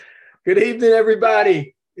Good evening,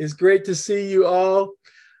 everybody. It's great to see you all.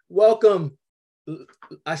 Welcome.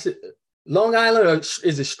 I said Long Island, or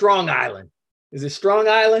is it Strong Island? Is it Strong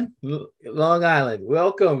Island? Long Island.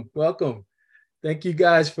 Welcome. Thank you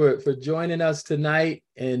guys for joining us tonight.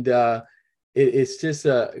 And it's just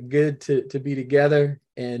good to be together,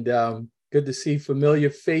 and good to see familiar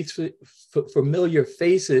faces,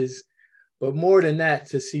 but more than that,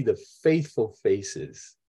 to see the faithful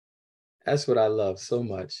faces. That's what I love so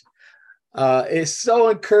much. It's so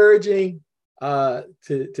encouraging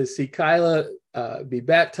to see Kyla be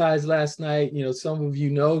baptized last night. You know, some of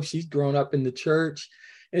you know she's grown up in the church.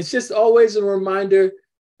 And it's just always a reminder,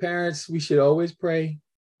 parents, we should always pray,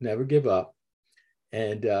 never give up.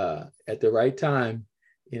 And at the right time,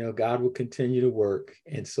 you know, God will continue to work.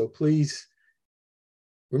 And so please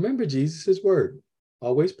remember Jesus' word.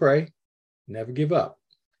 Always pray, never give up.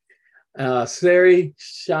 Sari,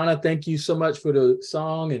 Shauna, thank you so much for the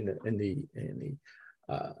song and the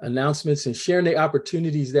announcements, and sharing the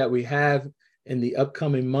opportunities that we have in the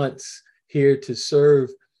upcoming months here to serve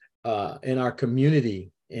in our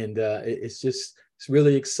community. And it's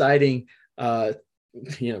really exciting.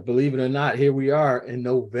 Believe it or not, here we are in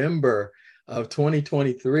November of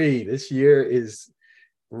 2023. This year is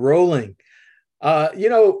rolling.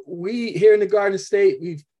 We here in the Garden State,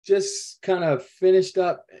 we've just kind of finished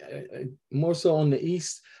up, more so on the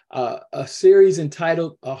East, a series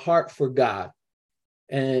entitled "A Heart for God,"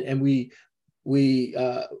 and we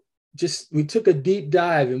took a deep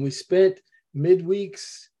dive, and we spent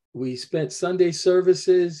midweeks, we spent Sunday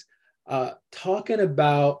services talking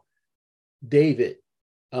about David,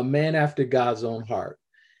 a man after God's own heart,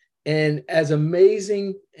 and as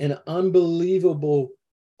amazing and unbelievable,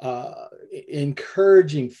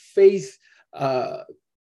 encouraging, faith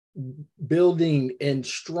building and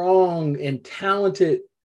strong and talented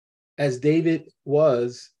as David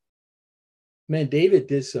was, man, David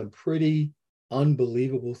did some pretty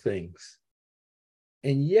unbelievable things.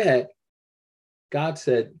 And yet God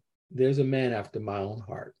said, there's a man after my own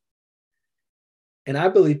heart. And I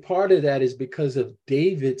believe part of that is because of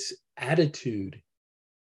David's attitude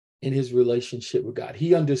in his relationship with God.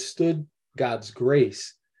 He understood God's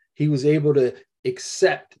grace. He was able to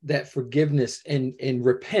accept that forgiveness and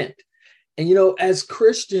repent. And, you know, as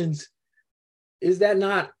Christians, is that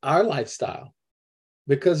not our lifestyle?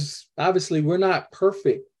 Because obviously we're not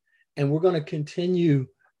perfect, and we're going to continue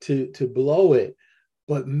to blow it.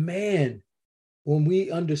 But man, when we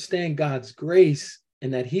understand God's grace,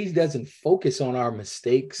 and that he doesn't focus on our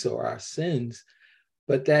mistakes or our sins,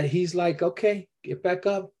 but that he's like, okay, get back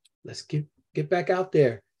up. Let's get back out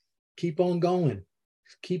there. Keep on going.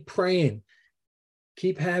 Keep praying.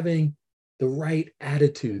 Keep having the right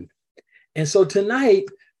attitude. And so tonight,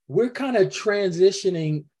 we're kind of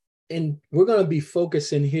transitioning, and we're going to be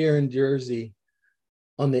focusing here in Jersey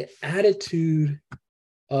on the attitude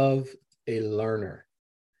of a learner.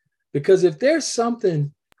 Because if there's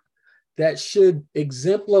something that should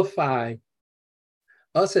exemplify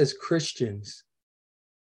us as Christians,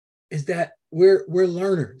 is that we're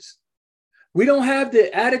learners. We don't have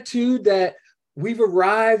the attitude that we've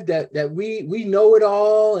arrived, that we know it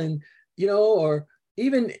all, and or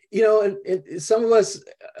even and some of us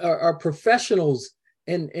are professionals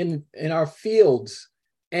in our fields,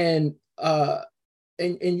 and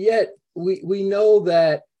yet we know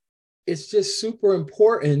that it's just super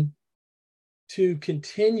important to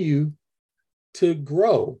continue to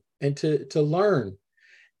grow and to learn.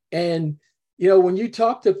 And when you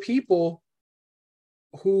talk to people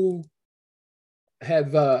who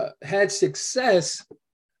have had success,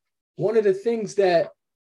 one of the things that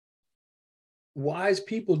wise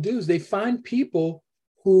people do is they find people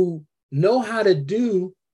who know how to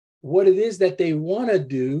do what it is that they want to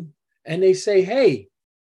do, and they say, hey,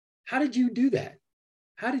 how did you do that?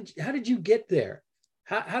 How did you get there?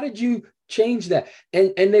 How did you change that?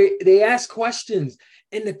 And they ask questions.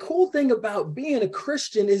 And the cool thing about being a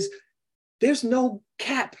Christian is there's no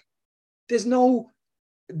cap. There's no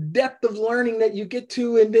depth of learning that you get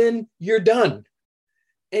to and then you're done.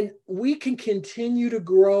 And we can continue to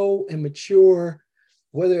grow and mature,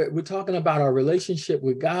 whether we're talking about our relationship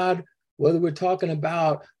with God, whether we're talking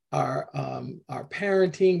about our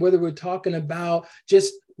parenting, whether we're talking about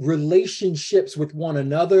just relationships with one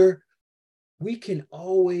another. We can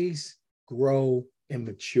always grow and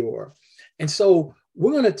mature. And so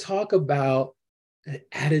we're going to talk about the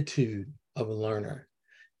attitude of a learner.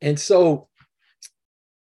 And so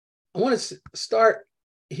I want to start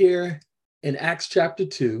here in Acts chapter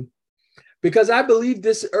 2, because I believe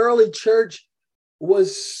this early church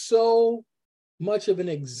was so much of an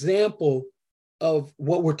example of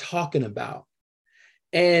what we're talking about.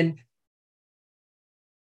 And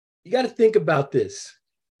You got to think about this.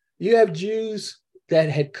 You have Jews that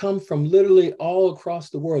had come from literally all across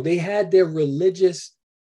the world. They had their religious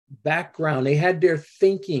background, they had their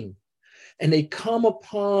thinking, and they come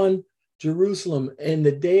upon Jerusalem in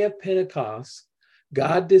the day of Pentecost.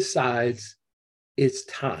 God decides it's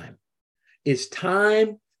time. It's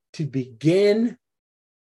time to begin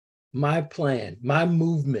my plan, my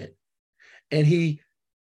movement. And he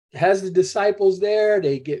has the disciples there.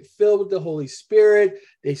 They get filled with the Holy Spirit.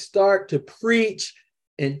 They start to preach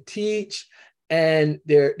and teach, and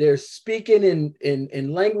they're speaking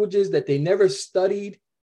in languages that they never studied.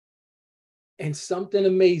 And something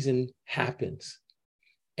amazing happens,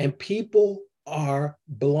 and people are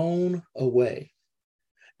blown away.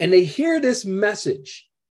 And they hear this message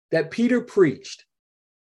that Peter preached.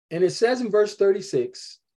 And it says in verse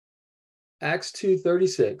 36, Acts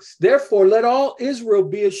 2:36, therefore, let all Israel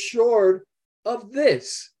be assured of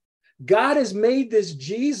this. God has made this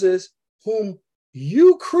Jesus, whom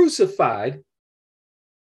you crucified,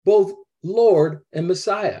 both Lord and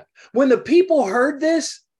Messiah. When the people heard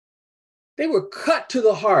this, they were cut to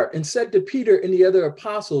the heart and said to Peter and the other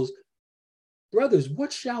apostles, brothers,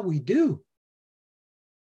 what shall we do?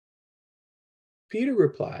 Peter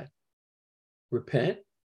replied, repent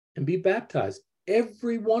and be baptized,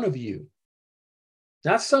 every one of you.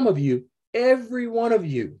 Not some of you, every one of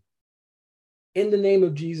you, in the name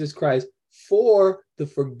of Jesus Christ, for the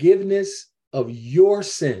forgiveness of your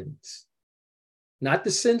sins. Not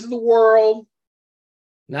the sins of the world,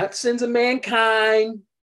 not sins of mankind,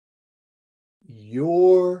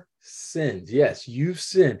 your sins. Yes, you've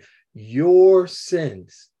sinned, your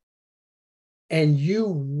sins. And you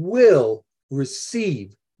will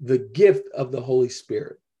receive the gift of the Holy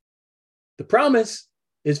Spirit. The promise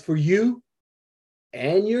is for you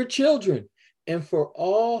and your children, and for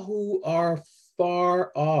all who are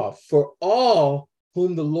far off, for all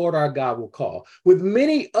whom the Lord our God will call. With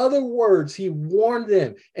many other words, he warned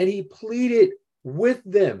them and he pleaded with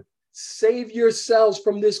them, save yourselves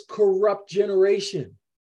from this corrupt generation.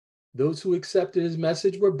 Those who accepted his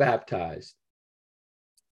message were baptized,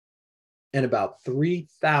 and about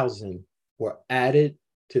 3,000 were added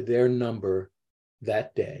to their number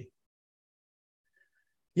that day.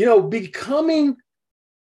 You know, becoming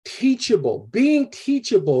teachable, being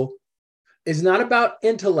teachable is not about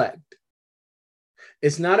intellect.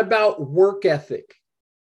 It's not about work ethic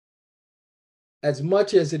as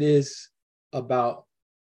much as it is about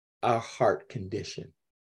our heart condition.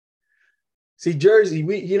 See, Jersey,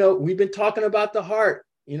 we've been talking about the heart,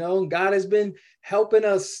 God has been helping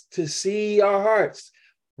us to see our hearts.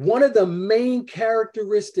 One of the main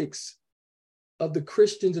characteristics of the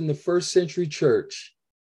Christians in the first century church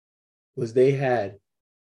was they had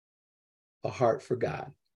a heart for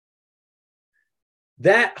God.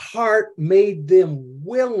 That heart made them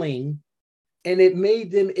willing, and it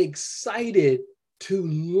made them excited to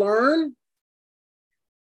learn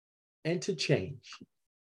and to change.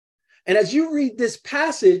 And as you read this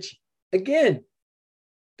passage, again,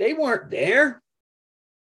 they weren't there.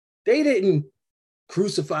 They didn't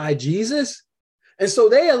crucify Jesus. And so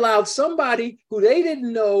they allowed somebody who they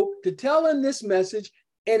didn't know to tell them this message,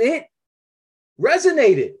 and it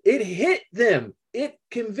resonated. It hit them. It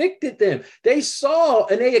convicted them. They saw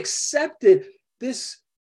and they accepted this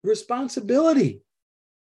responsibility.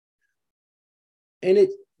 And it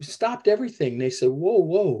stopped everything. They said,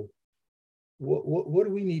 whoa, what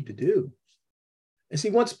do we need to do? And see,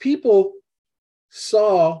 once people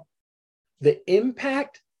saw the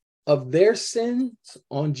impact of their sins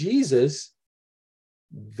on Jesus,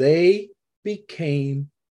 they became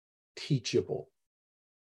teachable.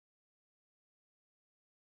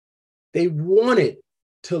 They wanted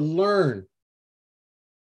to learn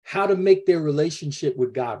how to make their relationship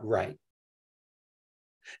with God right.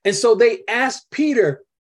 And so they asked Peter,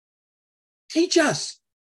 teach us,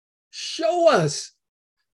 show us.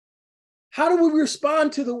 How do we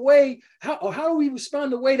respond to the way, how do we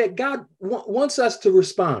respond the way that God wants us to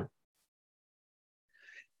respond?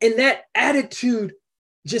 And that attitude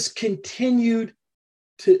just continued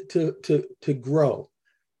to grow.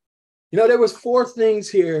 There was 4 things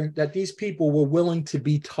here that these people were willing to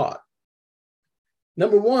be taught.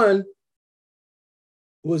 Number 1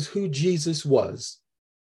 was who Jesus was.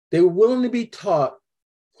 They were willing to be taught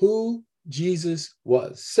who Jesus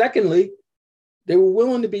was. Secondly, they were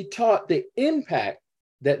willing to be taught the impact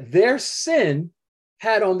that their sin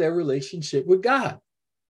had on their relationship with God.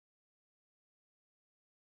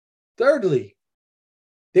 Thirdly,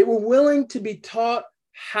 they were willing to be taught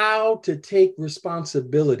how to take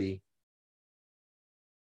responsibility.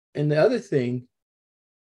 And the other thing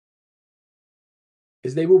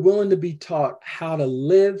is they were willing to be taught how to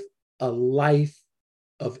live a life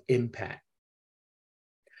of impact.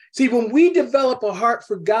 See, when we develop a heart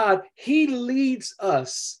for God, he leads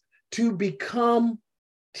us to become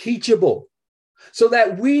teachable so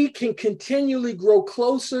that we can continually grow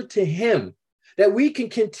closer to him, that we can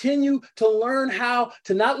continue to learn how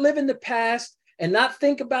to not live in the past and not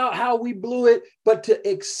think about how we blew it, but to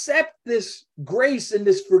accept this grace and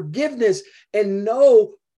this forgiveness and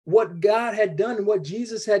know what God had done and what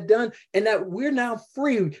Jesus had done, and that we're now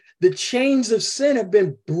free. The chains of sin have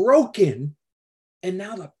been broken, and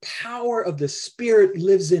now the power of the Spirit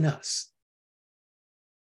lives in us.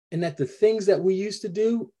 And that the things that we used to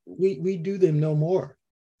do, we do them no more.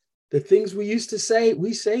 The things we used to say,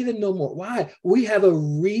 we say them no more. Why? We have a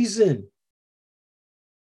reason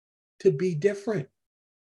to be different.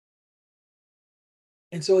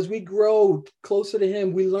 And so as we grow closer to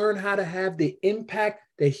him, we learn how to have the impact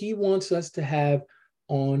that he wants us to have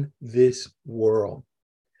on this world.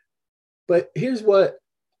 But here's what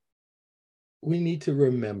we need to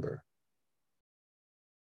remember.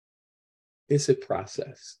 It's a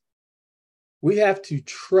process. We have to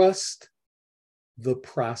trust the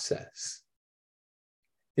process.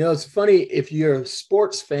 You know, it's funny, if you're a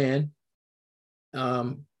sports fan,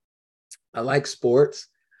 I like sports.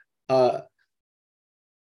 The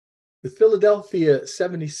Philadelphia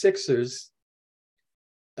 76ers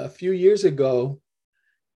a few years ago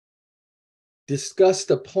discussed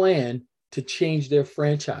a plan to change their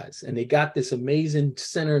franchise. And they got this amazing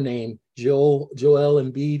center named Joel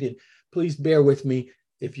Embiid. And please bear with me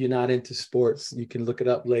if you're not into sports. You can look it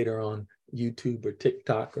up later on YouTube or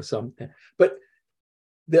TikTok or something. But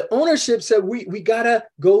the ownership said, we got to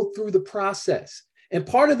go through the process. And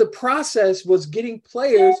part of the process was getting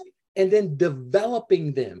players and then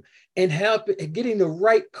developing them and getting the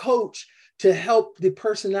right coach to help the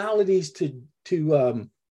personalities to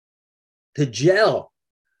gel.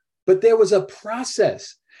 But there was a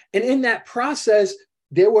process. And in that process,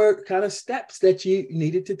 there were kind of steps that you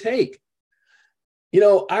needed to take. You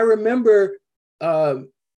know, I remember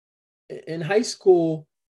in high school,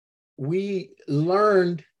 we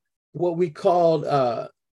learned what we called, I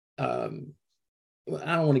don't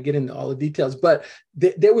want to get into all the details, but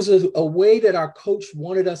there was a way that our coach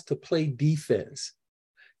wanted us to play defense.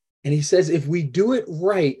 And he says, if we do it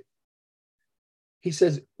right, he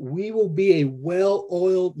says, we will be a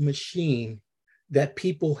well-oiled machine that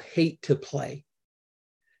people hate to play.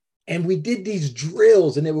 And we did these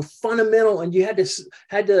drills, and they were fundamental, and you had to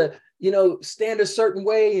stand a certain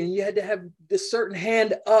way, and you had to have this certain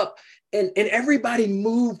hand up, and everybody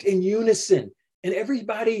moved in unison, and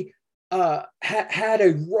everybody had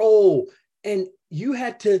a role, and you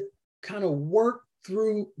had to kind of work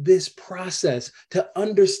through this process to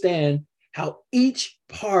understand how each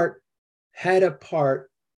part had a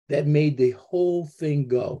part that made the whole thing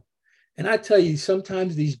go. And I tell you,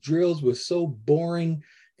 sometimes these drills were so boring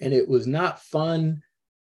and it was not fun,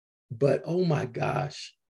 but oh my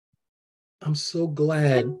gosh, I'm so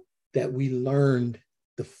glad that we learned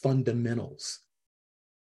the fundamentals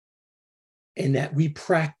and that we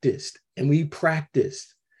practiced and we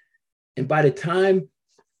practiced. And by the time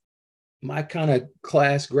my kind of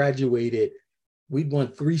class graduated, we'd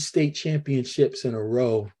won 3 state championships in a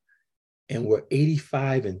row and we're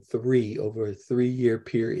 85-3 over a 3-year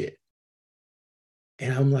period.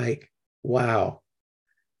 And I'm like, wow,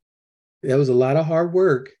 that was a lot of hard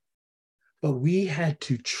work, but we had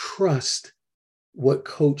to trust what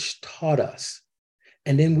coach taught us.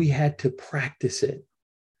 And then we had to practice it.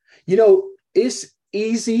 You know, it's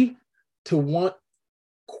easy to want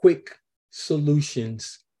quick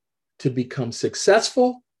solutions to become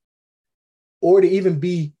successful or to even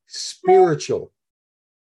be spiritual.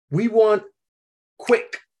 We want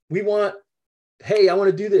quick. We want, hey, I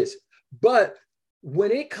want to do this. But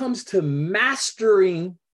when it comes to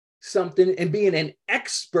mastering something and being an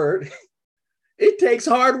expert, it takes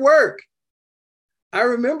hard work. I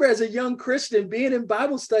remember as a young Christian being in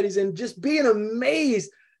Bible studies and just being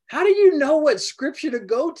amazed. How do you know what scripture to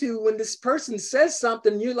go to when this person says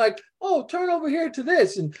something? You're like, oh, turn over here to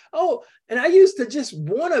this. And I used to just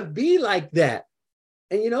want to be like that.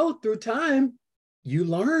 And, through time, you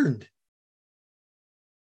learned.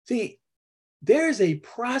 See, there's a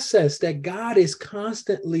process that God is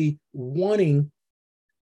constantly wanting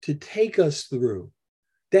to take us through,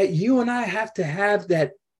 that you and I have to have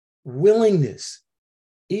that willingness,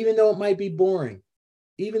 even though it might be boring,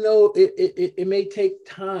 even though it may take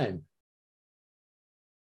time.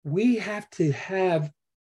 We have to have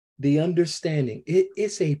the understanding.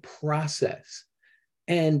 It's a process.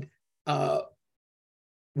 And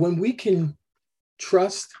when we can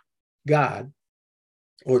trust God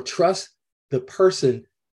or trust the person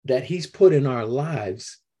that he's put in our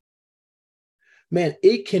lives, man,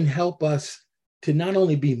 it can help us to not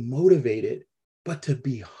only be motivated, but to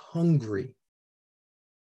be hungry,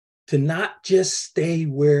 to not just stay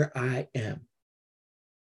where I am,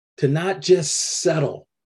 to not just settle.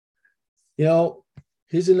 You know,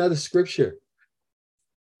 here's another scripture,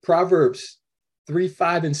 Proverbs 3,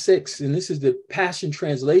 5, and 6, and this is the Passion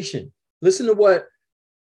Translation. Listen to what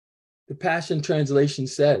the Passion Translation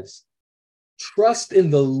says. Trust in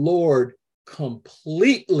the Lord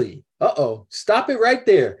completely. Stop it right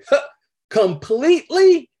there.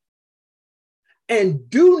 Completely. And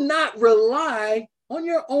do not rely on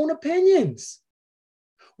your own opinions.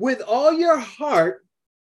 With all your heart,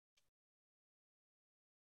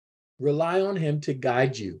 rely on him to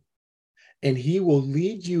guide you, and he will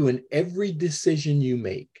lead you in every decision you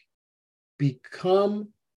make. Become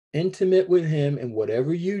intimate with him in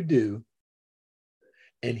whatever you do,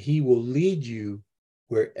 and he will lead you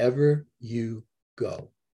wherever you go.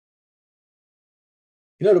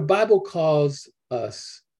 You know, the Bible calls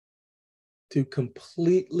us to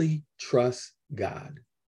completely trust God.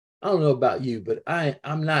 I don't know about you, but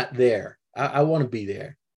I'm not there. I want to be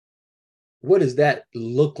there. What does that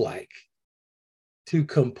look like? To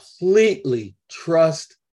completely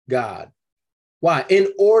trust God. Why? In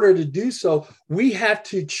order to do so, we have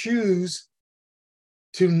to choose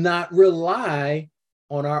to not rely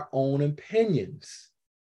on our own opinions,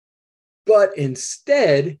 but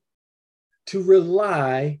instead to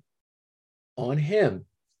rely on him.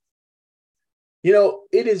 You know,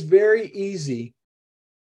 it is very easy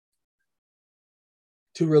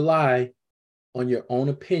to rely on your own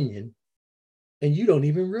opinion, and you don't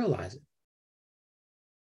even realize it.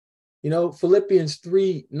 You know, Philippians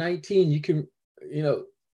 3:19, you can,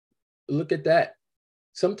 look at that.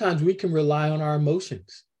 Sometimes we can rely on our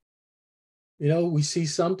emotions. You know, we see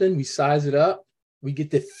something, we size it up, we get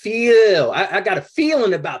to feel. I got a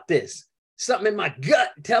feeling about this, something in my gut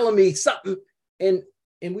telling me something, and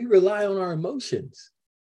we rely on our emotions.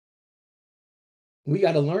 We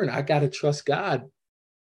got to learn. I got to trust God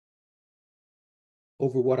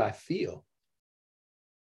over what I feel.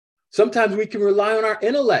 Sometimes we can rely on our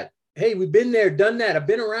intellect. Hey, we've been there, done that. I've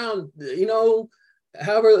been around,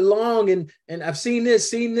 however long, and I've seen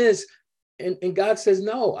this. And God says,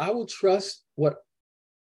 no, I will trust what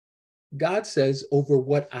God says over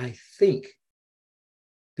what I think.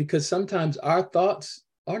 Because sometimes our thoughts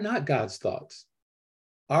are not God's thoughts.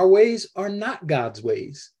 Our ways are not God's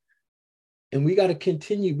ways. And we got to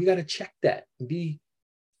continue. We got to check that and be,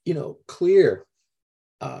 clear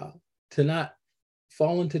to not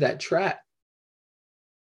fall into that trap.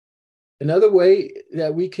 Another way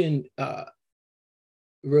that we can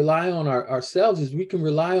rely on ourselves is we can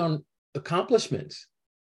rely on accomplishments.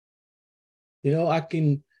 I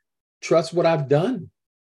can trust what I've done,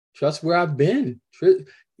 trust where I've been.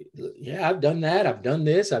 Yeah, I've done that. I've done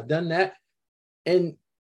this. I've done that. And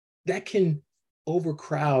that can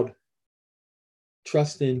overcrowd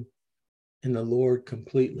trusting in the Lord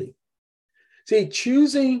completely. See,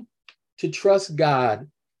 choosing to trust God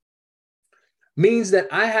means that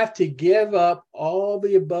I have to give up all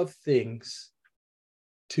the above things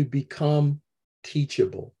to become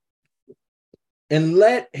teachable and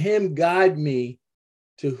let him guide me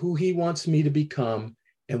to who he wants me to become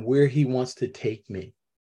and where he wants to take me.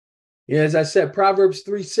 As I said, Proverbs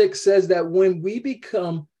 3:6 says that when we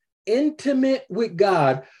become intimate with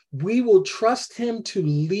God, we will trust him to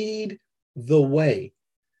lead the way.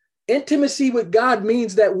 Intimacy with God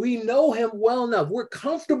means that we know him well enough. We're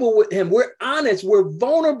comfortable with him. We're honest. We're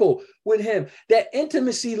vulnerable with him. That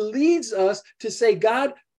intimacy leads us to say,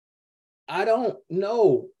 God, I don't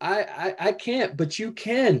know. I can't, but you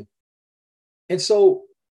can. And so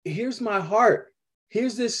here's my heart.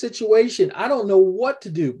 Here's this situation. I don't know what to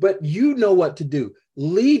do, but you know what to do.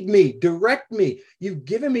 Lead me, direct me. You've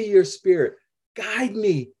given me your spirit. Guide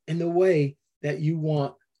me in the way that you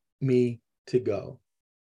want me to go.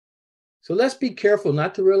 So let's be careful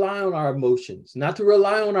not to rely on our emotions, not to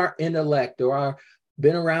rely on our intellect or our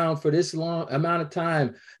been around for this long amount of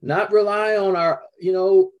time, not rely on our,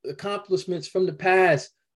 accomplishments from the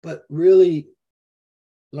past, but really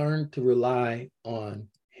learn to rely on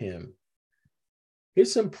him.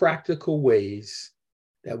 Here's some practical ways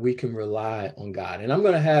that we can rely on God. And I'm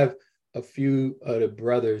going to have a few of the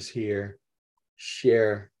brothers here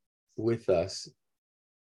share with us.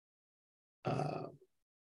 All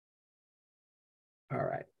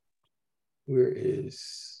right. Where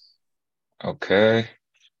is... Okay.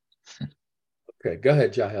 Okay, go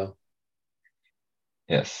ahead, Jahel.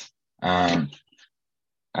 Yes. As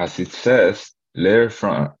it says, learn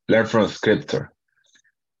from scripture.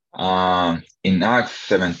 In Acts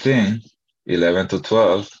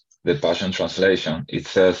 17:11-12, the Passion Translation, it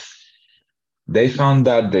says, they found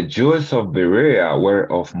that the Jews of Berea were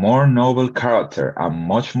of more noble character and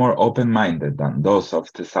much more open-minded than those of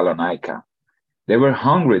Thessalonica. They were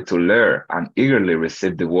hungry to learn and eagerly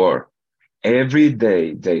received the word. Every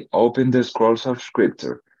day they opened the scrolls of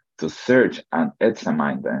Scripture to search and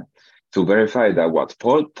examine them, to verify that what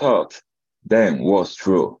Paul taught them was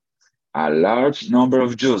true. A large number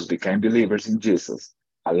of Jews became believers in Jesus,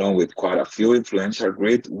 along with quite a few influential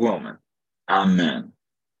Greek women and men.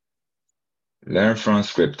 Learn from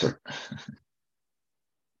Scripture.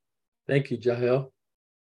 Thank you, Jahel.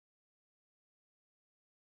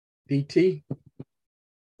 DT.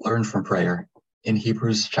 Learn from prayer. In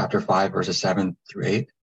Hebrews chapter 5, verses 7 through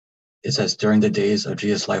 8, it says, during the days of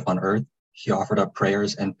Jesus' life on earth, he offered up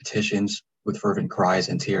prayers and petitions with fervent cries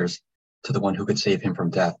and tears to the one who could save him from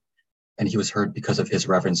death, and he was heard because of his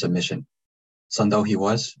reverent submission. Son though he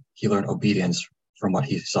was, he learned obedience from what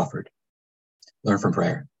he suffered. Learn from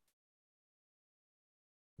prayer.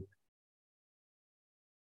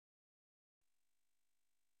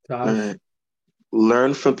 Taj.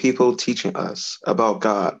 Learn from people teaching us about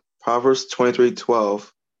God. Proverbs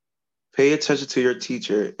 23:12. Pay attention to your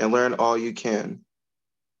teacher and learn all you can.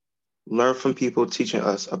 Learn from people teaching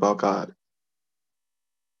us about God.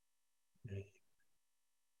 Thanks.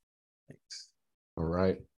 All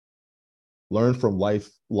right. Learn from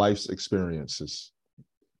life's experiences.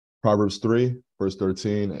 Proverbs 3, verse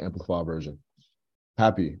 13, Amplified Version.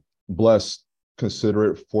 Happy, blessed,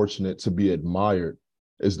 considerate, fortunate to be admired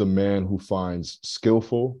is the man who finds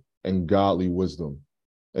skillful and godly wisdom,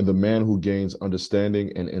 and the man who gains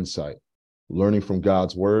understanding and insight, learning from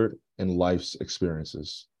God's word and life's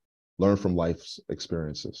experiences. Learn from life's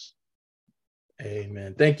experiences.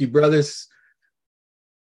 Amen. Thank you, brothers.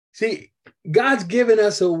 See, God's given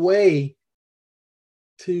us a way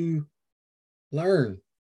to learn.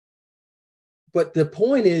 But the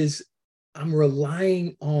point is, I'm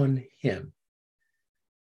relying on him.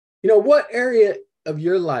 You know, what area of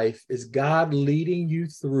your life is God leading you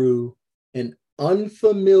through an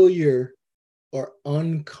unfamiliar or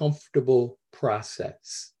uncomfortable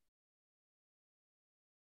process?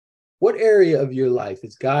 What area of your life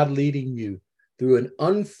is God leading you through an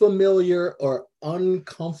unfamiliar or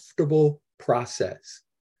uncomfortable process?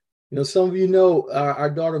 You know, some of you know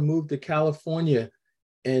our daughter moved to California,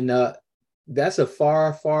 and that's a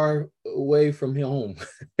far, far away from home.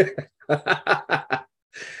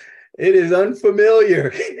 It is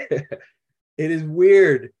unfamiliar. It is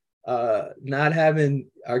weird not having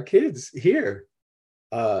our kids here.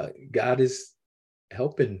 God is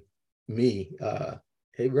helping me.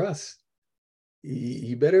 Hey, Russ,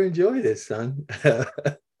 you better enjoy this, son.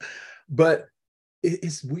 But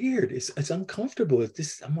it's weird. It's uncomfortable. It's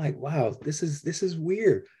just, I'm like, wow, this is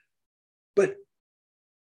weird. But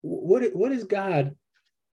what is God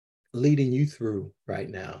leading you through right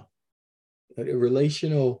now?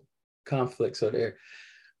 Relational conflicts, or their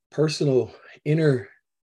personal inner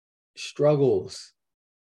struggles,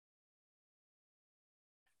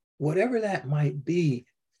 whatever that might be,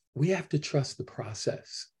 we have to trust the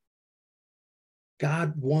process.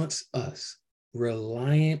 God wants us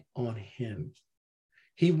reliant on him.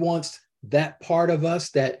 He wants that part of us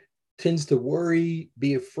that tends to worry,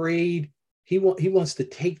 be afraid. He wants to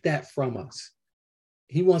take that from us.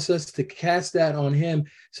 He wants us to cast that on him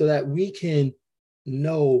so that we can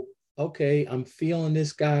know, okay, I'm feeling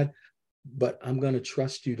this, God, but I'm going to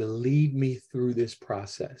trust you to lead me through this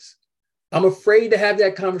process. I'm afraid to have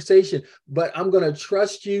that conversation, but I'm going to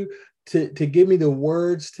trust you to give me the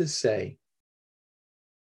words to say.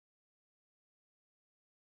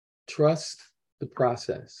 Trust the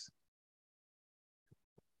process.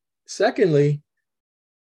 Secondly,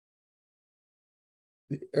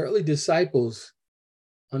 the early disciples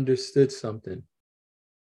understood something.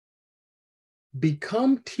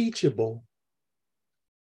 Become teachable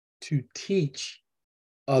to teach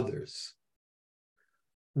others.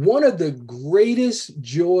 One of the greatest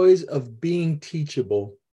joys of being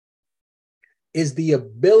teachable is the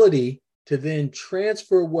ability to then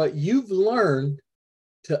transfer what you've learned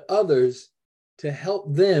to others to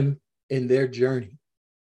help them in their journey.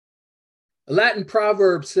 A Latin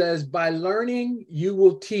proverb says, by learning, you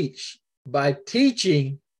will teach. By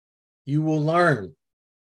teaching, you will learn.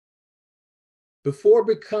 Before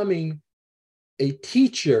becoming a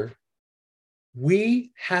teacher,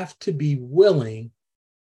 we have to be willing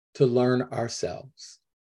to learn ourselves.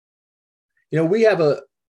 You know, we have a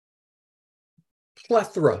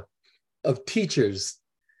plethora of teachers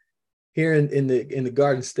here in the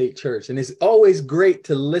Garden State Church, and it's always great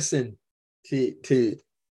to listen to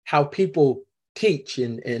how people teach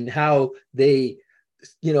and how they,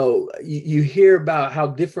 you hear about how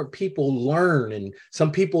different people learn, and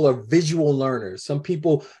some people are visual learners, some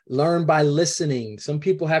people learn by listening, some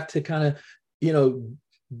people have to kind of,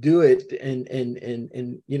 do it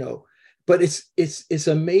and but it's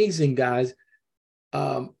amazing, guys.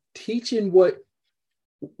 Teaching what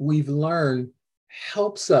we've learned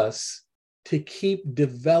helps us to keep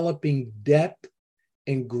developing depth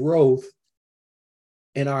and growth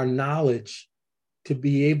in our knowledge to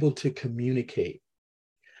be able to communicate.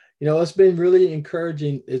 It's been really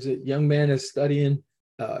encouraging as a young man is studying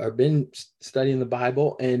or been studying the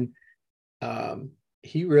Bible, and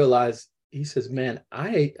he realized, he says, man,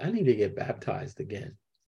 I need to get baptized again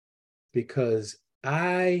because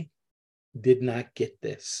I did not get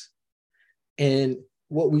this. And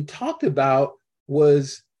what we talked about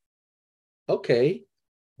was, okay,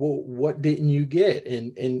 well, what didn't you get?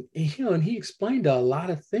 And he explained a lot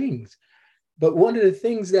of things. But one of the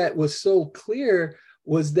things that was so clear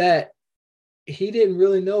was that he didn't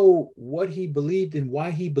really know what he believed and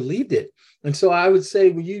why he believed it. And so I would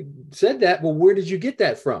say, well, you said that, well, where did you get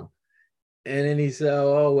that from? And then he said,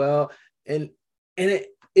 oh, well, and then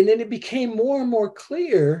it became more and more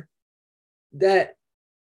clear that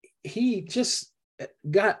he just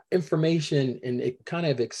got information and it kind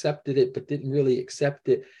of accepted it, but didn't really accept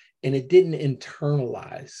it. And it didn't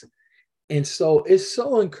internalize. And so it's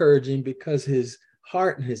so encouraging because his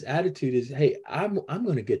heart and his attitude is, hey, I'm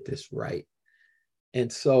going to get this right.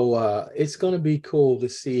 And so it's going to be cool to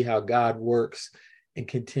see how God works and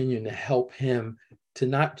continuing to help him to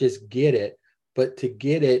not just get it, but to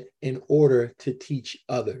get it in order to teach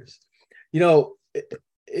others.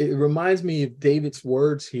 It reminds me of David's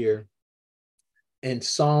words here in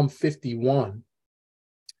Psalm 51.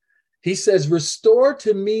 He says, restore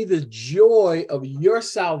to me the joy of your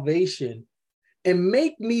salvation and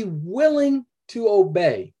make me willing to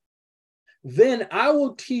obey. Then I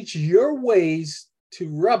will teach your ways to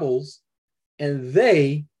rebels, and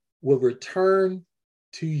they will return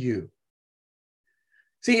to you.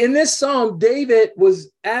 See, in this psalm, David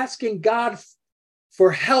was asking God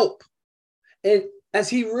for help. And as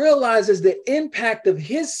he realizes the impact of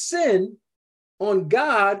his sin on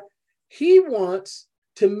God, he wants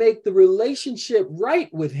to make the relationship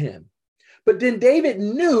right with him. But then David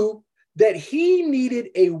knew that he needed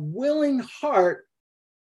a willing heart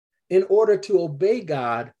in order to obey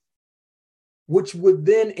God, which would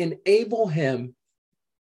then enable him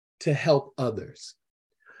to help others.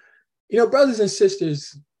 Brothers and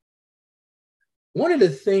sisters, one of the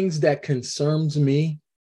things that concerns me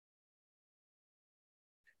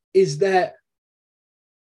is that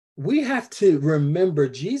we have to remember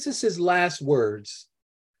Jesus's last words: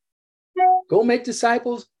 go make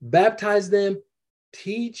disciples, baptize them,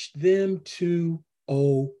 teach them to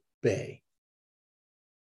obey.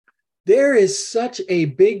 There is such a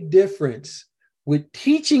big difference with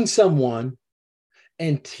teaching someone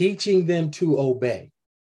and teaching them to obey.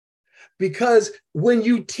 Because when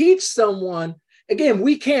you teach someone, again,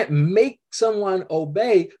 we can't make someone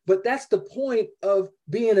obey, but that's the point of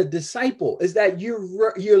being a disciple, is that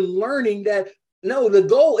you're learning that, no, the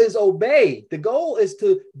goal is obey. The goal is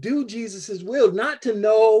to do Jesus's will, not to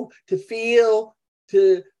know, to feel,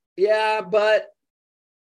 but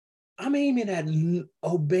I'm aiming at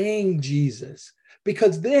obeying Jesus,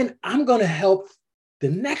 because then I'm going to help the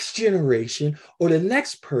next generation or the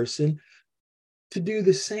next person to do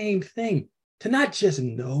the same thing, to not just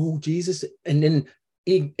know Jesus and then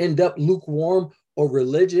end up lukewarm or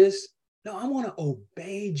religious. No, I want to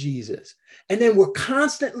obey Jesus. And then we're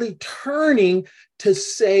constantly turning to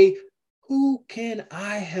say, who can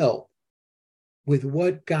I help with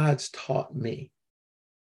what God's taught me?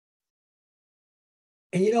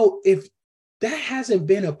 And if that hasn't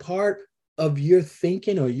been a part of your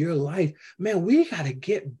thinking or your life, man, we got to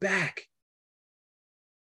get back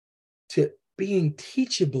to being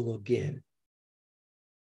teachable again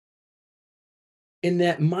in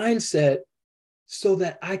that mindset, so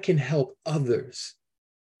that I can help others.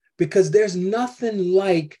 Because there's nothing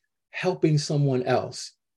like helping someone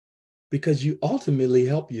else, because you ultimately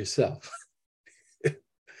help yourself.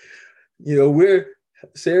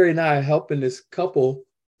 Sarah and I are helping this couple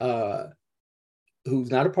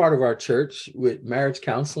who's not a part of our church with marriage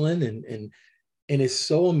counseling. And it's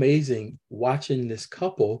so amazing watching this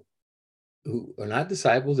couple who are not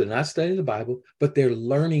disciples, they're not studying the Bible, but they're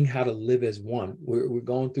learning how to live as one. We're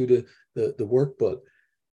going through the workbook.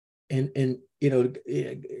 And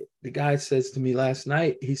the guy says to me last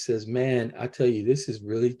night, he says, man, I tell you, this is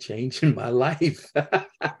really changing my life.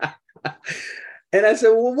 And I said,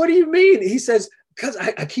 well, what do you mean? He says, because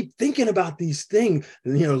I keep thinking about these things,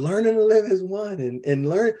 learning to live as one and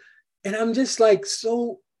learn. And I'm just like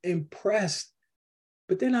so impressed.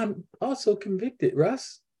 But then I'm also convicted.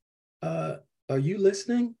 Russ, are you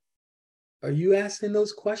listening? Are you asking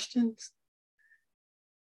those questions?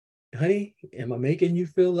 Honey, am I making you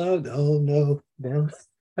feel loud? Oh, no.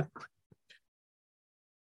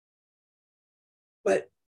 But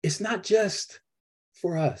it's not just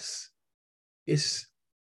for us. It's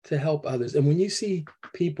to help others. And when you see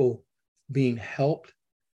people being helped,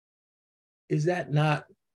 is that not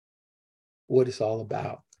what it's all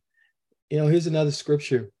about? Here's another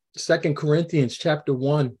scripture, 2 Corinthians chapter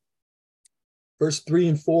 1, verse 3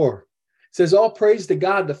 and 4. It says, all praise to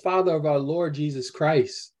God, the Father of our Lord Jesus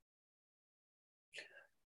Christ.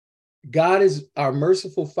 God is our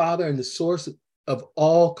merciful Father and the source of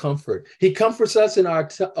all comfort. He comforts us in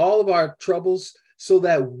all of our troubles so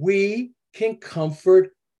that we can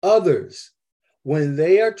comfort others. When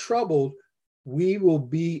they are troubled, we will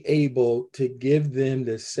be able to give them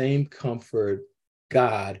the same comfort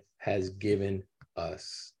God has given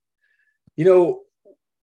us.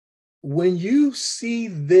 When you see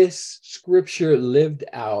this scripture lived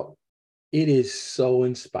out, it is so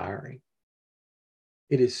inspiring.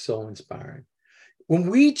 It is so inspiring. When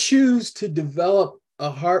we choose to develop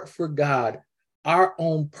a heart for God, our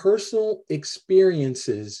own personal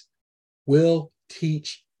experiences will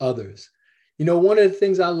teach others. One of the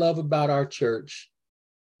things I love about our church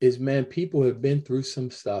is, man, people have been through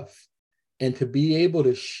some stuff. And to be able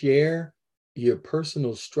to share your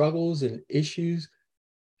personal struggles and issues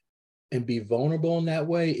and be vulnerable in that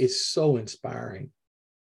way is so inspiring.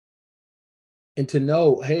 And to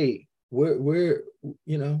know, hey, we're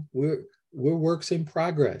works in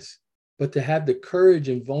progress, but to have the courage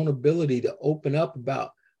and vulnerability to open up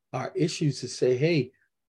about our issues, to say, hey,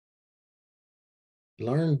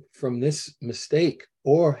 learn from this mistake,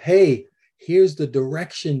 or hey, here's the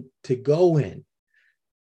direction to go in.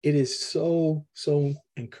 It is so, so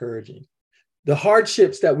encouraging. The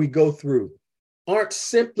hardships that we go through aren't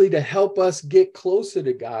simply to help us get closer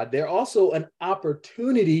to God. They're also an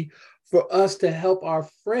opportunity for us to help our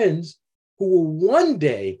friends who will one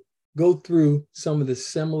day go through some of the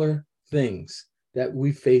similar things that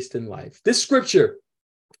we faced in life. This scripture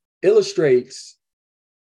illustrates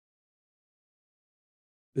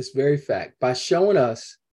this very fact by showing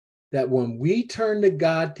us that when we turn to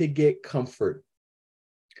God to get comfort,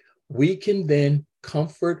 we can then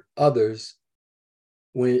comfort others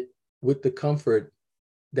with the comfort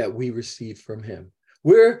that we receive from him.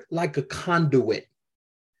 We're like a conduit.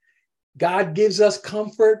 God gives us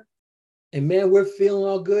comfort, and man, we're feeling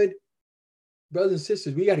all good. Brothers and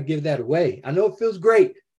sisters, we got to give that away. I know it feels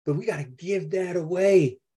great, but we got to give that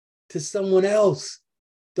away to someone else.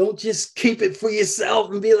 Don't just keep it for yourself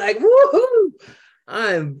and be like, woohoo,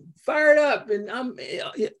 I'm fired up and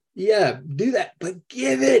do that, but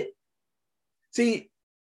give it. See,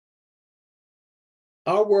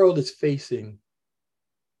 our world is facing,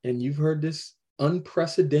 and you've heard this,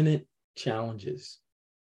 unprecedented challenges.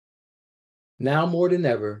 Now more than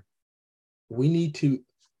ever, we need to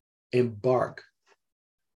embark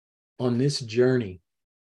on this journey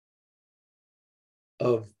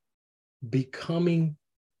of becoming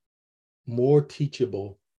more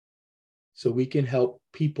teachable so we can help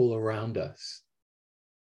people around us.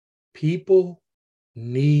 People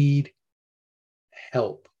need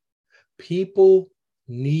help. People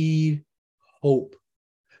need hope.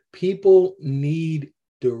 People need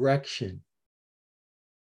direction.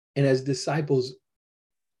 And as disciples,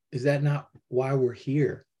 is that not why we're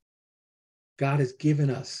here? God has given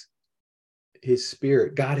us his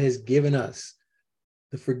spirit. God has given us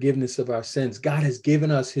the forgiveness of our sins. God has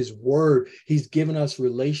given us his word. He's given us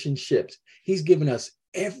relationships. He's given us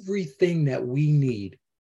everything that we need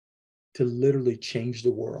to literally change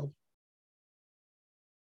the world.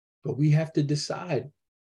 But we have to decide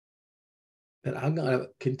that I'm going to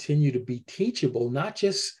continue to be teachable, not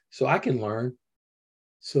just so I can learn,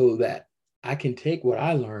 so that I can take what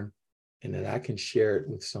I learn and that I can share it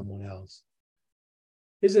with someone else.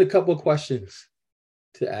 Here's a couple of questions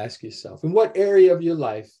to ask yourself. In what area of your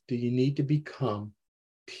life do you need to become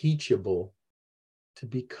teachable to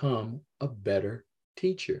become a better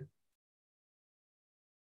teacher?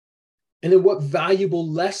 And then what valuable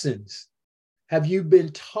lessons have you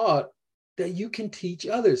been taught that you can teach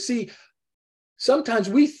others? See, sometimes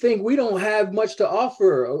we think we don't have much to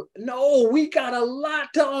offer. No, we got a lot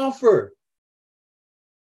to offer.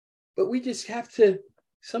 But we just have to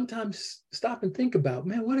sometimes stop and think about,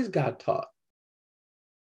 man, what has God taught?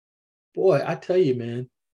 Boy, I tell you, man,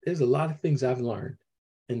 there's a lot of things I've learned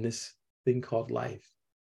in this thing called life.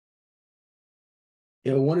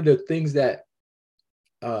 one of the things that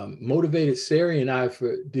motivated Sari and I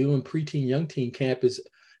for doing preteen, young teen camp is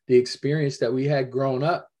the experience that we had growing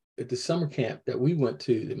up at the summer camp that we went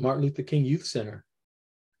to, the Martin Luther King Youth Center.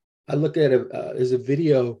 I looked at there's a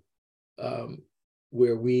video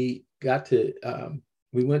where we got to,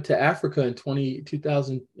 we went to Africa in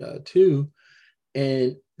 2002,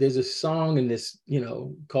 and there's a song in this,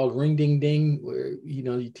 called Ring Ding Ding, where,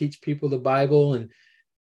 you teach people the Bible, and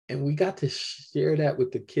we got to share that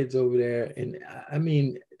with the kids over there. And I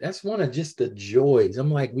mean, that's one of just the joys.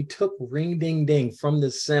 I'm like, we took Ring Ding Ding from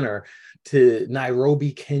the center to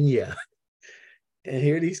Nairobi, Kenya. And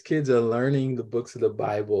here these kids are learning the books of the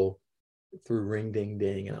Bible through Ring Ding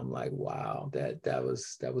Ding. And I'm like, wow, that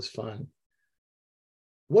was fun.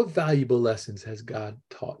 What valuable lessons has God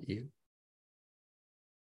taught you?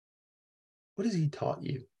 What has he taught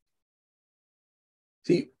you?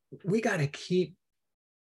 See, we got to keep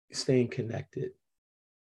staying connected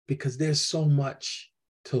because there's so much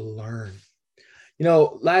to learn.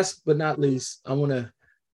 Last but not least, I want to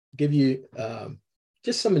give you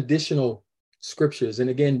just some additional scriptures. And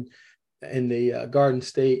again, in the Garden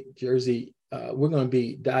State, Jersey, we're going to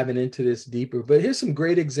be diving into this deeper. But here's some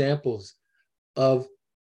great examples of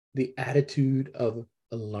the attitude of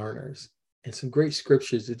learners and some great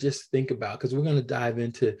scriptures to just think about, because we're going to dive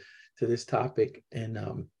into this topic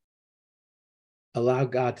and allow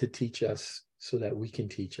God to teach us so that we can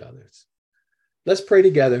teach others. Let's pray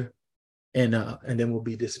together, and then we'll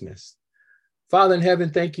be dismissed. Father in heaven,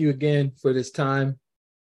 thank you again for this time.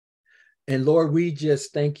 And Lord, we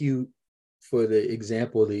just thank you for the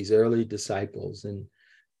example of these early disciples. And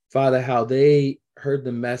Father, how they heard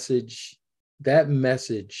the message, that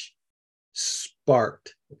message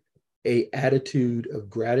sparked an attitude of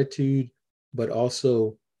gratitude, but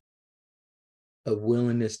also a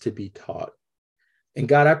willingness to be taught. And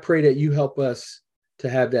God, I pray that you help us to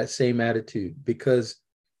have that same attitude, because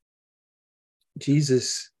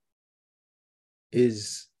Jesus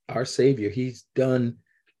is our Savior. He's done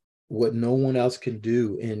what no one else can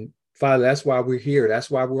do. And Father, that's why we're here. That's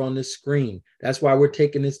why we're on this screen. That's why we're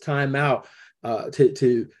taking this time out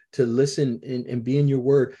to listen and be in your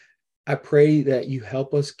word. I pray that you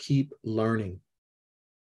help us keep learning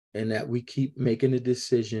and that we keep making a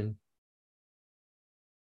decision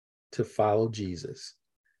to follow Jesus.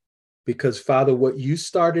 Because Father, what you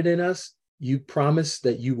started in us, you promised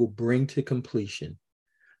that you will bring to completion.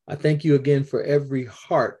 I thank you again for every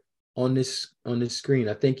heart on this screen.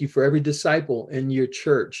 I thank you for every disciple in your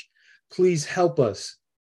church. Please help us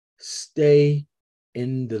stay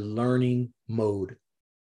in the learning mode.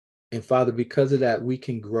 And Father, because of that, we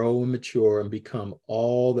can grow and mature and become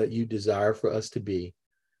all that you desire for us to be.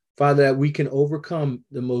 Father, that we can overcome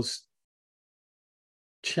the most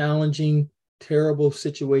challenging, terrible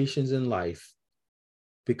situations in life,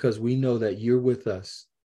 because we know that you're with us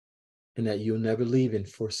and that you'll never leave and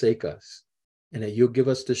forsake us, and that you'll give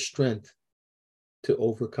us the strength to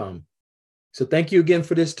overcome. So thank you again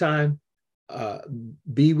for this time.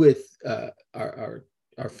 Be with our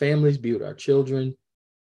families, be with our children,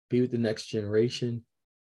 be with the next generation,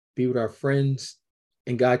 be with our friends,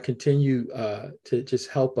 and God, continue to just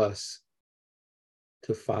help us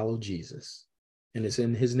to follow Jesus. And it's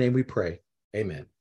in his name we pray. Amen.